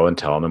I know and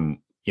telling them,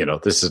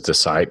 this is the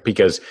site,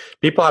 because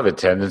people have a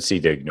tendency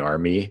to ignore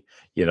me.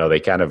 They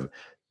kind of,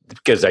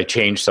 because I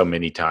changed so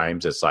many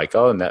times. It's like,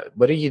 oh, and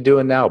what are you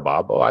doing now,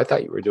 Bob? Oh, I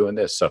thought you were doing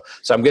this. So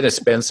I'm going to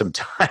spend some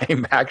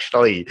time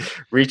actually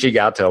reaching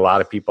out to a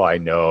lot of people I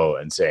know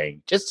and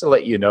saying, just to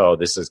let you know,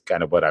 this is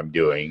kind of what I'm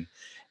doing.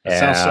 It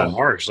sounds so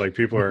harsh. Like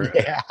people are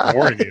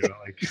warning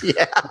you.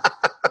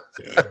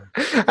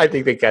 I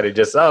think they kind of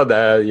just,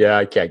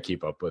 I can't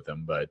keep up with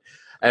them.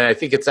 And I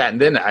think it's that. And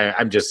then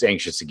I'm just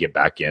anxious to get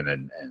back in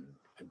and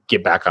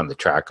get back on the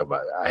track of it.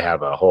 I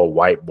have a whole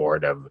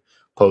whiteboard of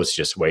posts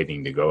just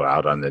waiting to go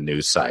out on the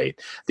new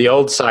site. The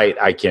old site,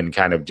 I can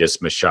kind of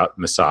just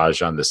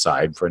massage on the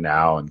side for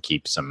now and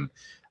keep some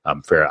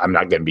fair. I'm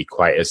not going to be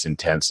quite as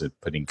intense at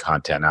putting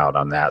content out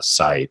on that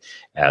site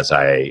as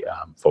I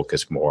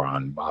focus more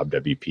on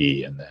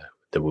BobWP and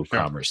the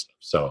WooCommerce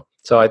stuff.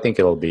 So I think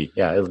it'll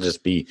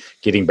just be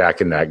getting back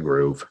in that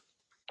groove.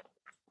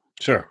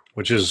 Sure.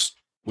 Which is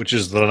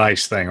the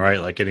nice thing, right?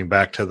 Like getting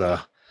back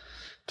to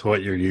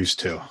what you're used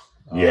to.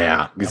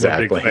 Yeah,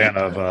 exactly. I'm a big fan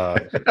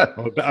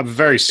of, I'm a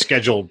very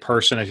scheduled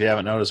person. If you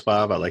haven't noticed,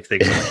 Bob, I like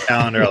things on the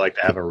calendar. I like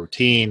to have a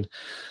routine.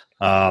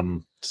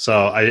 So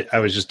I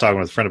was just talking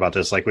with a friend about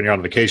this. Like when you're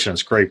on vacation,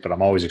 it's great, but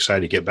I'm always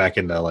excited to get back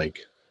into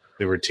like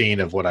the routine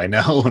of what I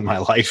know in my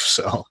life.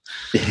 So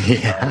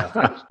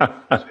it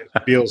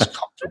feels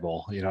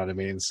comfortable. You know what I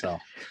mean? So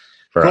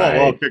cool.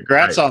 Well,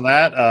 congrats on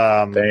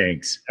that.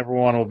 Thanks.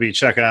 Everyone will be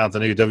checking out the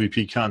new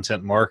WP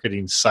Content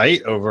Marketing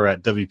site over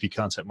at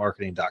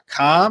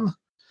wpcontentmarketing.com.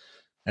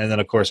 And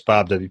then, of course,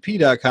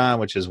 BobWP.com,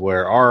 which is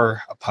where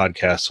our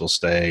podcast will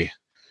stay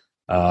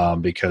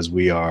because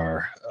we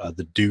are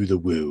the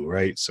woo,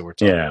 right? So we're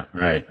talking. Yeah,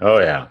 right. Oh,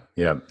 yeah.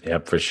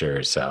 Yep, for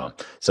sure. So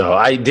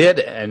I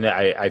did, and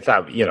I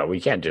thought, we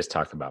can't just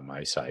talk about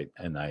my site.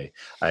 And I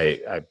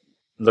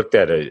looked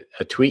at a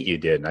tweet you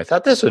did, and I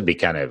thought this would be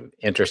kind of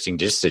interesting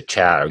just to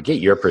chat or get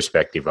your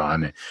perspective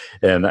on it.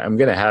 And I'm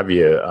going to have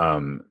you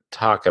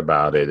talk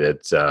about it.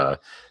 It's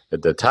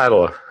the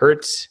title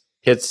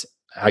hits.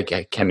 I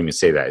can't even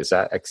say that. Is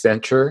that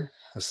Accenture?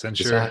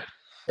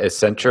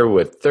 Accenture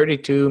with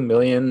 $32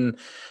 million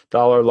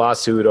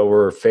lawsuit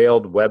over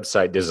failed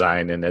website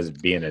design. And as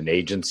being an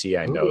agency,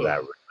 I know that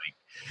really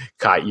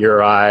caught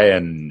your eye,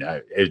 and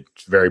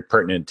it's very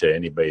pertinent to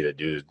anybody that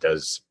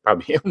does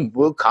probably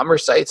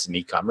WooCommerce sites and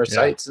e-commerce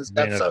sites and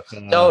stuff. So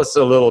tell us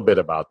a little bit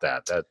about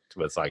that. That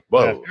was like,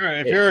 whoa.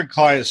 If you're in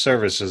client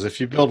services,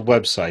 if you build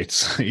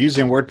websites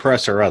using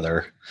WordPress or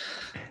other,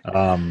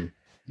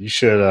 you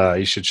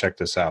should check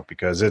this out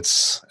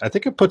because I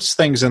think it puts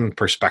things in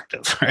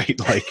perspective, right?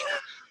 Like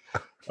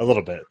a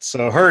little bit.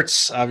 So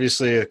Hertz,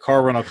 obviously a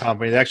car rental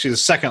company, actually the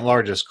second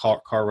largest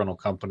car rental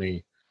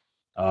company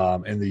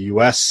in the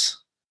U.S.,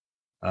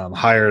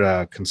 hired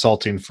a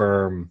consulting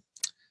firm,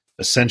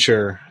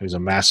 Accenture, who's a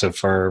massive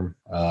firm.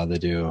 They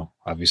do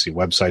obviously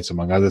websites,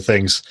 among other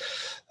things,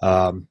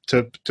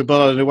 to build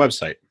out a new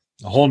website,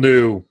 a whole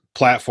new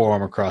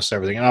platform across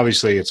everything. And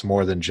obviously it's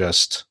more than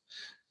just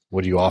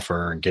what do you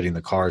offer and getting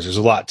the cars. There's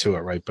a lot to it,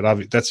 right?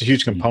 But that's a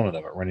huge component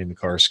of it, renting the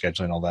cars,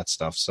 scheduling, all that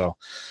stuff. So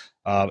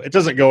it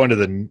doesn't go into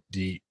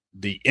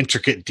the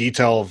intricate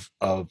detail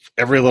of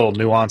every little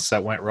nuance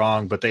that went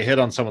wrong, but they hit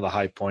on some of the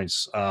high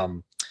points.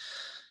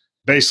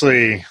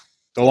 Basically,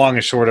 the long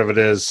and short of it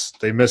is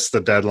they missed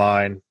the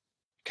deadline,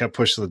 kept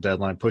pushing the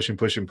deadline, pushing.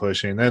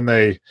 Then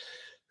they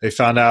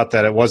found out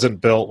that it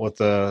wasn't built with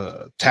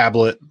the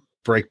tablet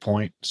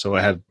breakpoint, so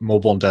it had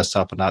mobile and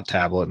desktop but not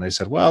tablet, and they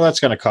said, well,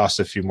 that's going to cost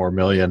a few more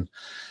million.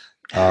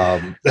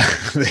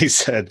 They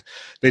said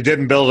they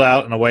didn't build it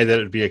out in a way that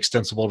it would be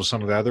extensible to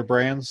some of the other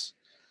brands.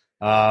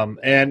 And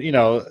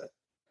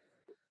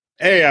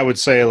I would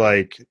say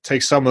like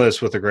take some of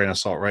this with a grain of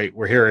salt, right?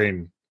 We're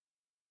hearing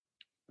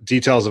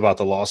details about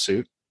the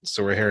lawsuit.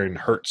 So we're hearing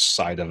Hertz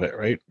side of it,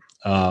 right?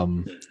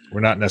 We're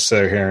not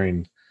necessarily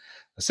hearing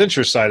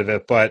Accenture side of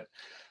it, but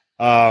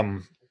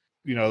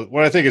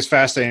what I think is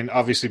fascinating,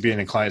 obviously being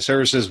in client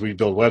services, we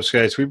build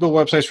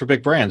websites for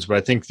big brands, but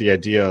I think the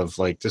idea of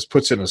like, this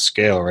puts it in a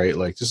scale, right?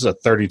 Like this is a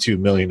 $32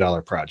 million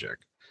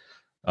project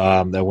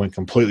that went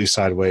completely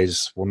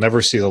sideways, will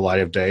never see the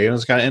light of day, and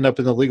it's going to end up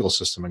in the legal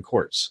system in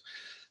courts.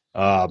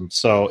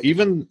 So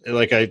even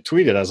like I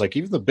tweeted, I was like,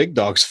 even the big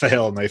dogs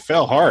fail, and they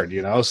fail hard,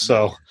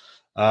 so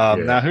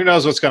now who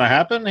knows what's going to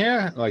happen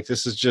here? Like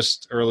this is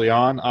just early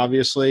on,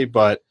 obviously,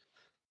 but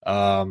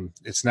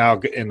it's now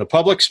in the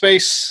public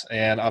space,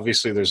 and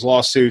obviously there's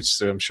lawsuits.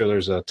 I'm sure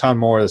there's a ton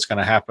more that's going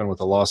to happen with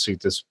a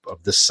lawsuit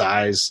of this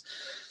size,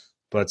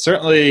 but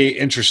certainly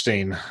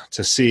interesting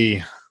to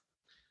see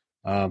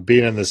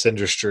being in this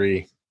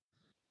industry,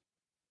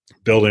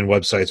 building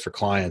websites for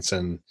clients,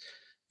 and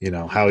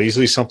how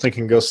easily something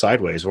can go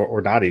sideways,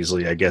 or not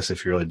easily, I guess,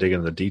 if you really dig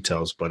into the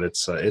details. But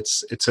it's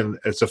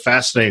a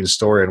fascinating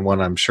story, and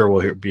one I'm sure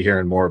we'll be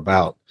hearing more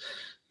about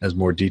as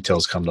more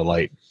details come to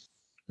light.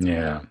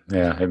 Yeah.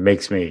 It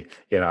makes me,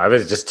 I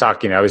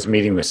was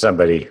meeting with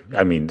somebody.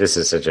 I mean, this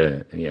is such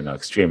a,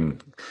 extreme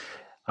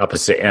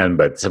opposite end,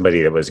 but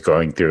somebody that was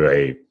going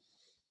through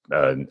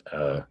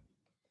a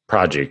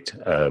project,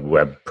 a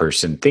web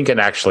person, thinking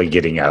actually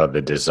getting out of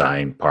the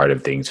design part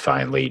of things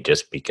finally,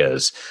 just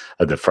because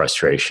of the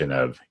frustration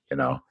of,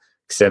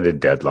 extended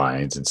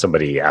deadlines, and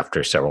somebody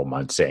after several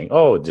months saying,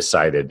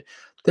 decided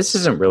this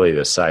isn't really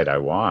the site I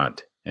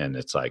want. And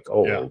it's like,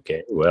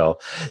 okay, well,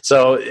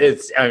 so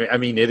it's,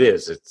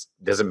 it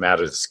doesn't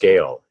matter the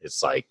scale.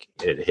 It's like,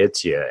 it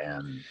hits you,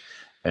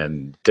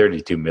 and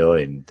 32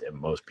 million,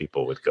 most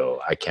people would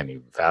go, I can't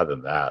even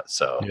fathom that.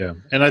 So, yeah.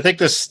 And I think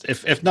this,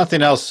 if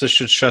nothing else, this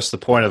should stress the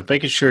point of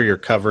making sure you're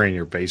covering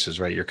your bases,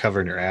 right? You're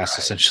covering your ass,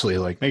 essentially.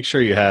 Like, make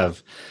sure you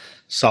have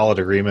solid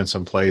agreements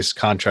in place,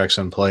 contracts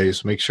in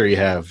place, make sure you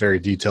have very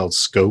detailed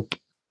scope.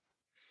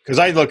 Because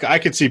I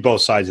could see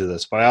both sides of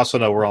this, but I also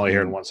know we're only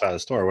hearing one side of the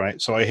story,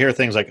 right? So I hear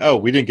things like,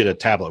 we didn't get a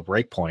tablet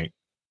breakpoint.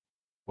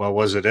 Well,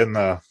 was it in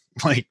the,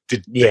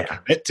 did they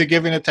commit to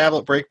giving a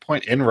tablet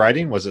breakpoint in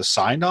writing? Was it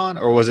signed on,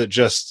 or was it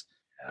just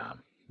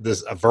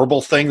a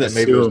verbal thing that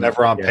maybe was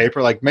never on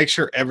paper? Like, make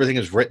sure everything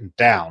is written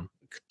down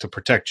to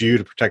protect you,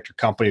 to protect your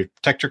company, to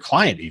protect your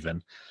client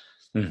even.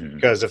 Mm-hmm.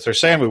 Because if they're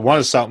saying we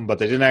wanted something, but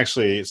they didn't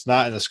actually, it's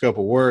not in the scope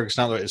of work,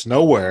 it's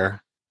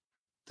nowhere,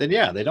 then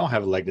they don't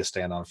have a leg to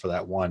stand on for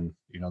that one,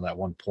 that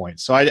one point.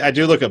 So I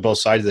do look at both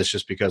sides of this,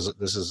 just because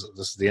this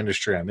is the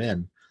industry I'm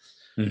in.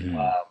 Mm-hmm.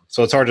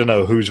 So it's hard to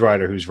know who's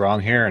right or who's wrong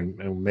here,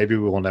 and maybe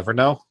we will never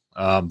know.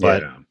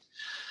 But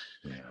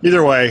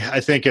either way,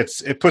 I think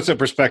it puts in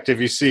perspective.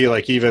 You see,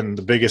 like, even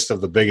the biggest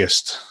of the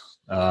biggest,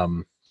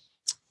 can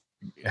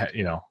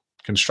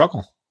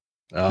struggle.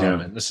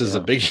 And this is a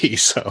biggie.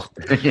 So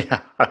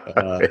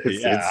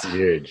it's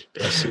huge.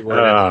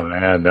 Oh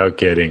man, no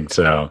kidding.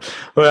 So,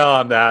 well,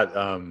 on that,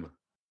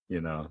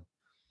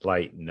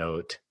 light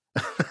note.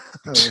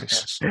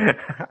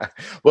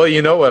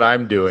 Well, what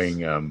I'm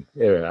doing.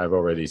 I've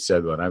already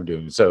said what I'm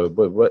doing. So,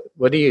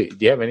 what do you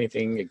have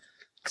anything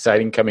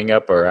exciting coming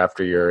up, or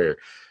after your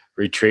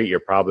retreat?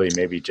 You're probably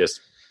maybe just.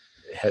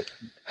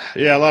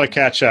 A lot of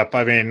catch up.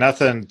 I mean,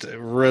 nothing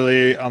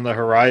really on the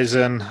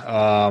horizon.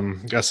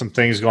 Got some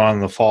things going on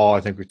in the fall. I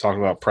think we talked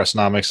about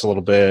Pressnomics a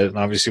little bit, and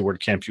obviously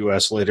WordCamp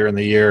US later in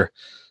the year,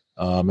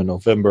 in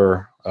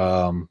November.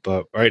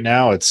 But right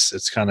now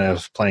it's kind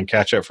of playing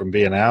catch up from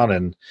being out,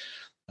 and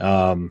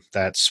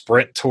that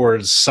sprint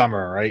towards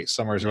summer, right?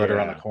 Summer's right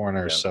around the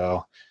corner. Yeah.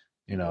 So,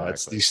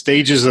 It's these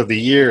stages of the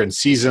year and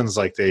seasons,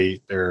 like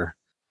they're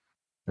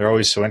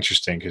always so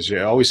interesting, because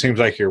it always seems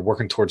like you're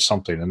working towards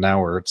something, and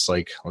now it's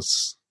like,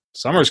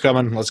 summer's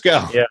coming, let's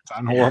go. Yeah,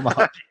 time to warm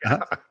up.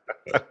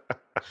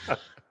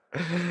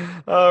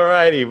 All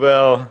righty.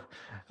 Well,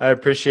 I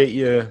appreciate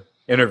you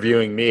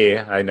interviewing me.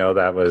 I know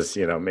that was,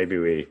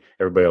 maybe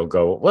everybody will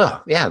go,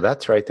 well, yeah,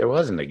 that's right, there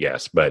wasn't a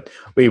guest, but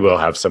we will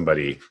have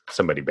somebody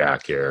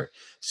back here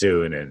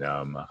soon, and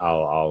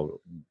I'll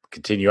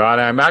continue on.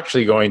 I'm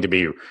actually going to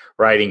be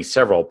writing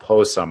several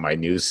posts on my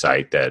news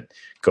site that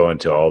go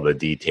into all the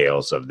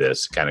details of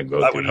this, kind of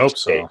go through each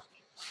state.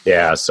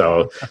 Yeah,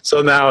 so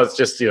now it's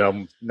just,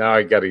 now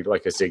I got to,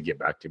 like I said, get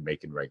back to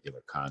making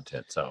regular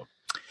content. So,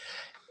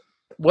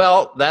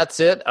 well, that's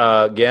it.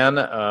 Again,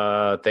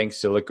 thanks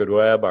to Liquid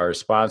Web, our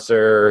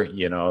sponsor.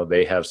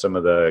 They have some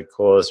of the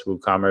coolest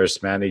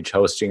WooCommerce managed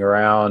hosting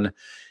around.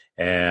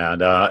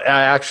 And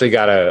I actually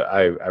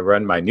I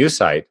run my new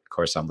site, of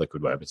course, on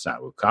Liquid Web. It's not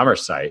a WooCommerce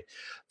site,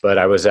 but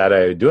I was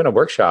doing a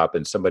workshop,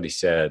 and somebody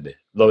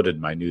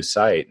loaded my new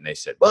site, and they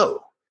said,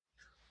 "Whoa,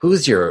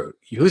 who's your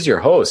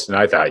host?" And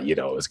I thought, it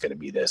was going to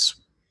be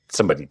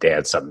somebody that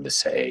had something to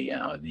say,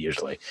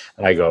 usually.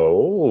 And I go,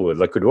 "Oh,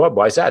 Liquid Web,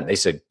 why is that?" And they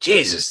said,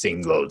 "Geez, this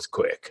thing loads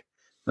quick."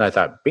 And I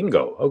thought,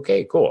 bingo,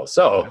 okay, cool.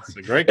 So that's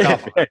a great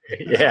compliment.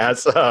 Yeah.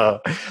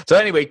 So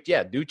anyway,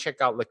 do check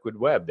out Liquid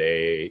Web.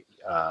 They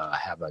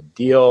have a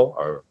deal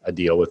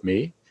with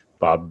me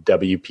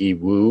BobWP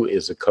Woo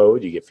is a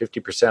code. You get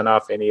 50%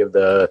 off any of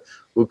the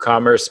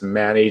WooCommerce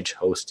Manage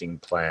hosting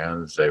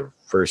plans the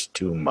first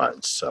 2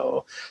 months.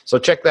 So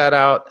check that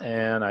out,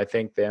 and I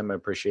thank them. I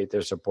appreciate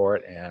their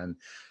support and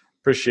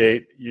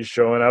appreciate you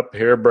showing up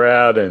here,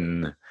 Brad,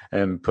 and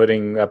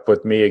putting up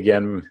with me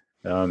again.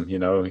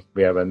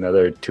 We have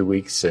another 2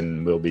 weeks,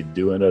 and we'll be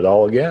doing it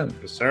all again.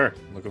 Yes, sir.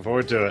 Looking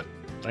forward to it.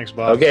 Thanks,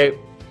 Bob. Okay.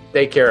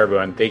 Take care,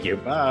 everyone. Thank you.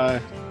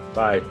 Bye.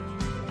 Bye.